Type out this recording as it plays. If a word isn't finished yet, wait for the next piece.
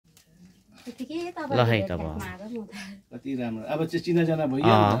ल है त अब कति राम्रो अब चाहिँ चिनाजाना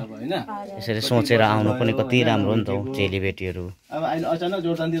भइहाल्छ अब हैन यसरी सोचेर आउनु पनि कति राम्रो नि त चेलीबेटीहरू अब अहिले अचानक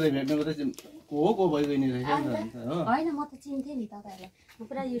जोरदानतिर भेट्नुको त को भइगइने रहेछ नि त हो हैन म त चिन्थे नि तपाईहरुलाई म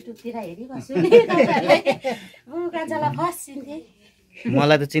पुरा युट्युबतिर हेरिबस्छु नि तपाईहरुलाई म कान्छालाई फर्स्ट चिन्थे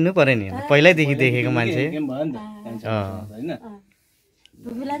मलाई त चिन्नु पर्यो नि पहिल्यैदेखि देखेको मान्छे गेम भयो नि त हैन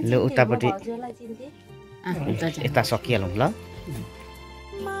ल उतापट्टि यता सकिहालौँ ल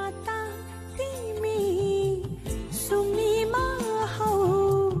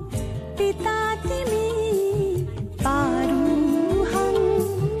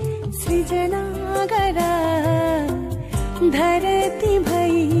धरती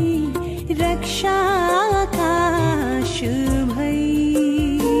भई रक्षा आकाश भई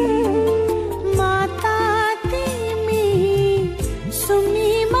माता तिमी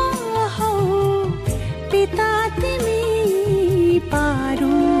सुमी हौ पिता तिमी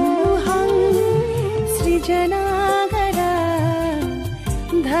पारू हौ सृजना गरा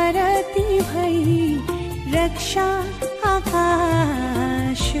धरती भई रक्षा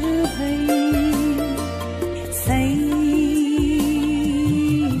आकाश भई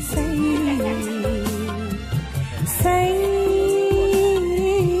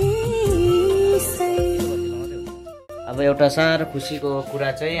अब एउटा साह्रो खुसीको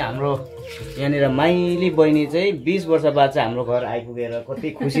कुरा चाहिँ हाम्रो यहाँनिर माइली बहिनी चाहिँ 20 वर्ष बाद चाहिँ हाम्रो घर आइपुगेर कति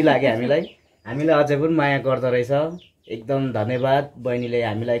खुसी लाग्यो हामीलाई अझै पनि माया गर्दो रहेछ एकदम धन्यवाद बहिनीले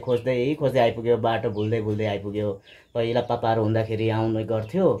हामीलाई खोज्दै आइपुग्यो बाटो भुल्दै आइपुग्यो पहिला पापाहरू हुँदाखेरि आउने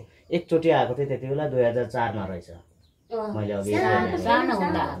गर्थ्यो एकचोटि आएको थिएँ त्यति बेला 2004 मा रहेछ मैले अघि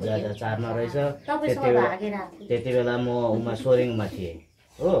 2004 मा रहेछ त्यति बेला म उमा सोरेङमा थिएँ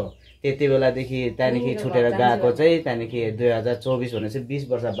हो त्यति बेलादेखि त्यहाँदेखि छुटेर गएको चाहिँ त्यहाँदेखि 2024 भनेपछि 20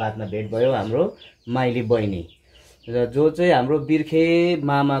 वर्ष बादमा भेट भयो हाम्रो माइली बहिनी र जो चाहिँ हाम्रो बिर्खे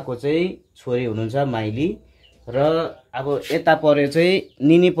मामाको चाहिँ छोरी हुनुहुन्छ माइली र अब यता पर्यो चाहिँ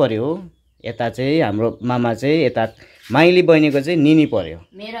निनी पर्यो यता चाहिँ हाम्रो मामा चाहिँ यता माइली बहिनीको चाहिँ निनी पर्यो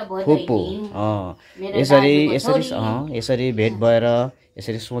फुपू यसरी भेट भएर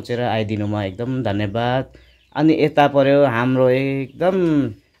यसरी सोचेर आइदिनुमा एकदम धन्यवाद अनि यता पर्यो हाम्रो एकदम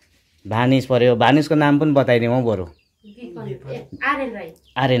भानिस पर्यो भानिसको नाम पनि बताइदिउँ हौ बरु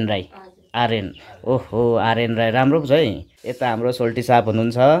आर्यन राई ओहो आर्यन राई राम्रो पो छ है यता हाम्रो सोल्टी साहब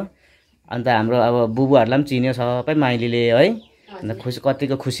हुनुहुन्छ अन्त हाम्रो अब बुबुहरूलाई पनि चिन्यो सबै माइलीले है अन्त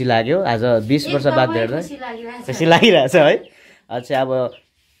कतिको खुसी लाग्यो आज 20 वर्ष बाद भेट्दा खुसी लागिरहेछ है अच्छा अब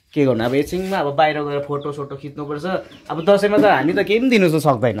के गर्नु अब एकछिनमा अब बाहिर गएर फोटो खिच्नुपर्छ अब दसैँमा त हामी त केही पनि दिनु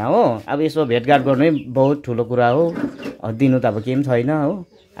सक्दैन हो अब यसो भेटघाट गर्नु बहुत ठुलो कुरा हो दिनु त अब केही पनि छैन हो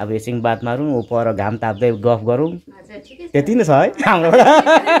अब एकछिन बात मारौँ पर घाम ताप्दै गफ गरौँ त्यति नै छ है हाम्रोबाट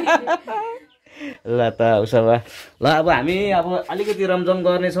ल त उसो भए ल अब हामी अब अलिकति रमझम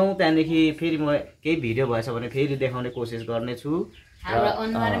गर्नेछौँ त्यहाँदेखि फेरि म केही भिडियो भएछ भने फेरि देखाउने कोसिस गर्नेछु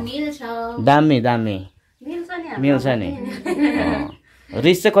दामी मिल्छ नि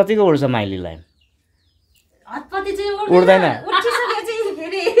रिस चाहिँ कतिको उड्छ माइलीलाई उड्दैन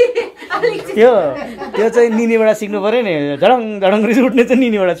त्यो चाहिँ निनीबाट सिक्नु पर्यो नि झडङ रिस उठ्ने चाहिँ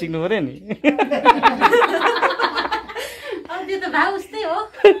निनीबाट सिक्नु पर्यो नि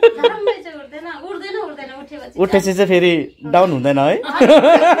उठेपछि चाहिँ फेरि डाउन हुँदैन है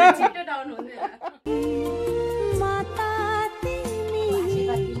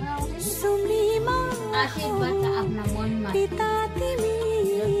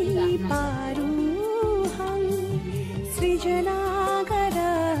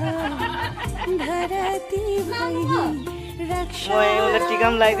उसलाई टिका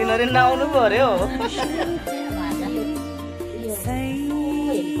पनि लगाइदिनु अरे नआउनु पर्यो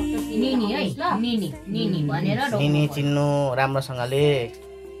निनी चिन्नु राम्रोसँगले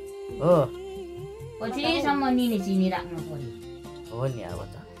हो पछिसम्म निनी चिनिराख्नु पर्यो हो नि अब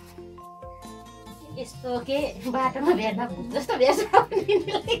त यस्तो के बाटोमा भेट्दा जस्तो भेट्छ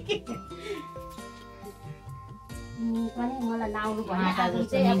पनि मलाई लाउनु पर्ने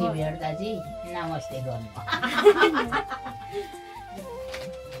निनी भेट्दा चाहिँ नमस्ते गर्नु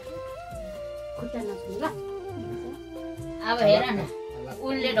अब हेर न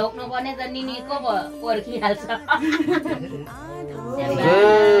उनले ढोक्नु पर्ने त निनी को पर्खिहाल्छ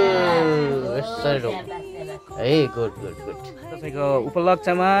है गुड तपाईँको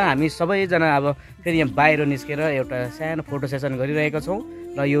उपलक्ष्यमा हामी सबैजना अब फेरि यहाँ बाहिर निस्केर एउटा सानो फोटो सेसन गरिरहेका छौँ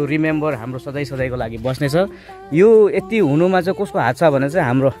र यो रिमेम्बर हाम्रो सधैँको लागि बस्नेछ यो यति हुनुमा चाहिँ कसको हात छ भने चाहिँ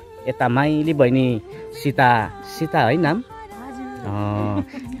हाम्रो यता माइली बहिनी सीता है नाम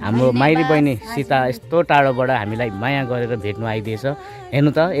हाम्रो माइली बहिनी सीता यस्तो टाढोबाट हामीलाई माया गरेर भेट्नु आइदिएछ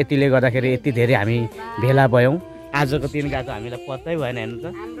हेर्नु त यतिले गर्दाखेरि यति धेरै हामी भेला भयौँ आजको दिन गएको हामीलाई पत्तै भएन हेर्नु त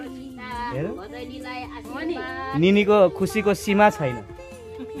निनीको खुसीको सीमा छैन,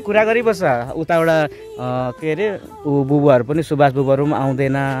 कुरा गरिबस्छ। उताबाट के अरे ऊ बुबुहरू पनि सुभाष बुबुहरू पनि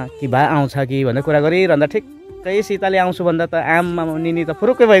आउँदैन कि भए आउँछ कि भनेर कुरा गरिरहँदा ठिक्कै सीताले आउँछु भन्दा त आमा निनी त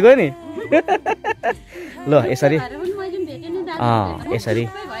फुरुक्कै भइगयो नि। ल यसरी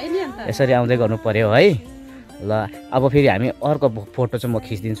यसरी आउँदै गर्नु पर्यो है। ल अब फेरि हामी अर्को फोटो चाहिँ म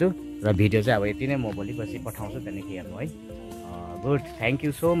खिचिदिन्छु र भिडियो चाहिँ अब यति नै म भोलि पछि पठाउँछु, त्यहाँदेखि हेर्नु है। Good, thank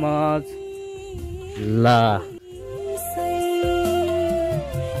you so much. ल